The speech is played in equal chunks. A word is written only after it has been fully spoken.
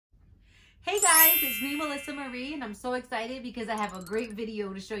Hey guys, it's me, Melissa Marie, and I'm so excited because I have a great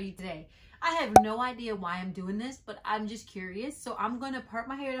video to show you today. I have no idea why I'm doing this, but I'm just curious. So I'm going to part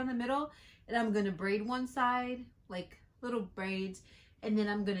my hair down the middle, and I'm going to braid one side, like little braids, and then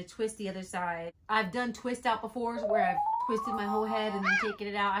I'm going to twist the other side. I've done twist out before where I've twisted my whole head and then taken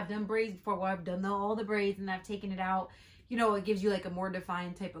it out. I've done braids before where I've done all the braids and I've taken it out. You know, it gives you like a more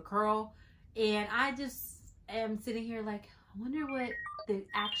defined type of curl. And I just am sitting here like, I wonder what the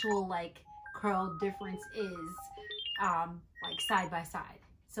actual like curl difference is like side by side.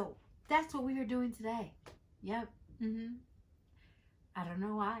 So that's what we are doing today. Yep. I don't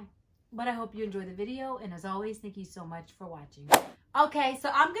know why, but I hope you enjoy the video, and as always, thank you so much for watching. Okay, so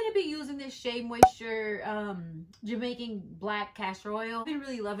I'm gonna be using this Shea Moisture Jamaican black castor oil. I've been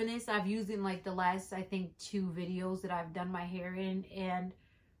really loving this. I've used it in like the last, I think, 2 videos that I've done my hair in, and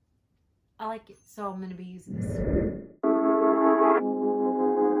I like it, so I'm gonna be using this.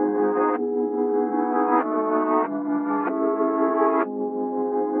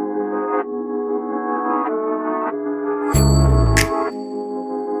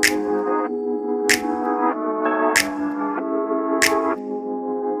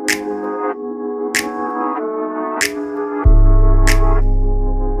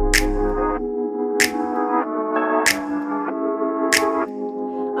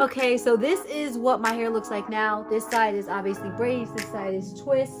 Okay, so this is what my hair looks like now. This side is obviously braids, this side is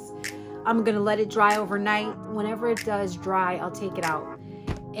twists. I'm gonna let it dry overnight. Whenever it does dry, I'll take it out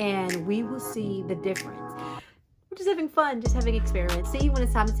and we will see the difference. We're just having fun, just having experiments. See you when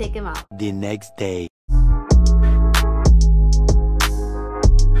it's time to take them out. The next day.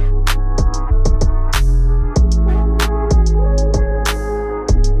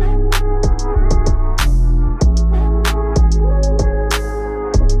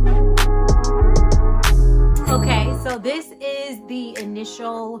 So this is the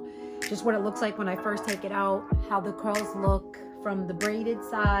initial, just what it looks like when I first take it out, how the curls look from the braided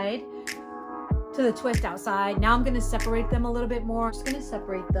side to the twist out side. Now I'm going to separate them a little bit more. I'm just going to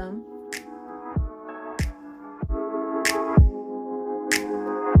separate them.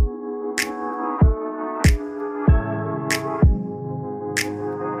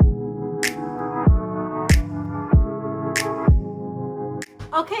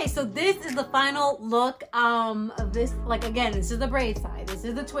 Okay, so this is the final look of this. Like, again, this is the braid side, this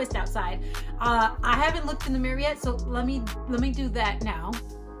is the twist out side. I haven't looked in the mirror yet, so let me do that now.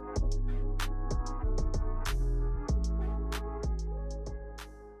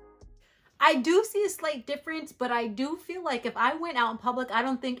 I do see a slight difference, but I do feel like if I went out in public, I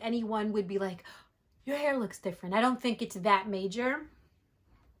don't think anyone would be like, your hair looks different. I don't think it's that major.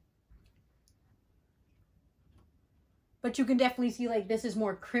 But you can definitely see like this is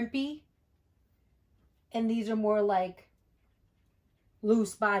more crimpy and these are more like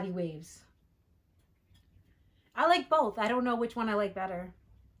loose body waves. I like both. I don't know which one I like better.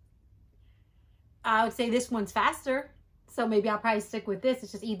 I would say this one's faster, so maybe I'll probably stick with this.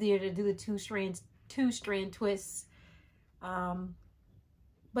 It's just easier to do the two strand twists.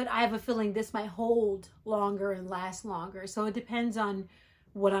 But I have a feeling this might hold longer and last longer. So it depends on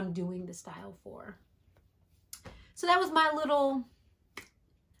what I'm doing the style for. So that was my little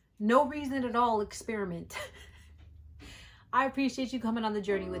no reason at all experiment. I appreciate you coming on the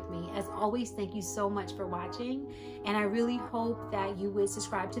journey with me. As always, thank you so much for watching. And I really hope that you would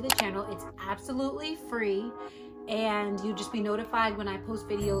subscribe to the channel. It's absolutely free. And you'll just be notified when I post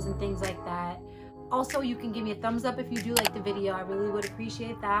videos and things like that. Also, you can give me a thumbs up if you do like the video. I really would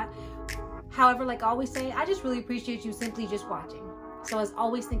appreciate that. However, like I always say, I just really appreciate you simply just watching. So as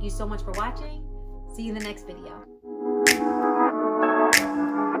always, thank you so much for watching. See you in the next video.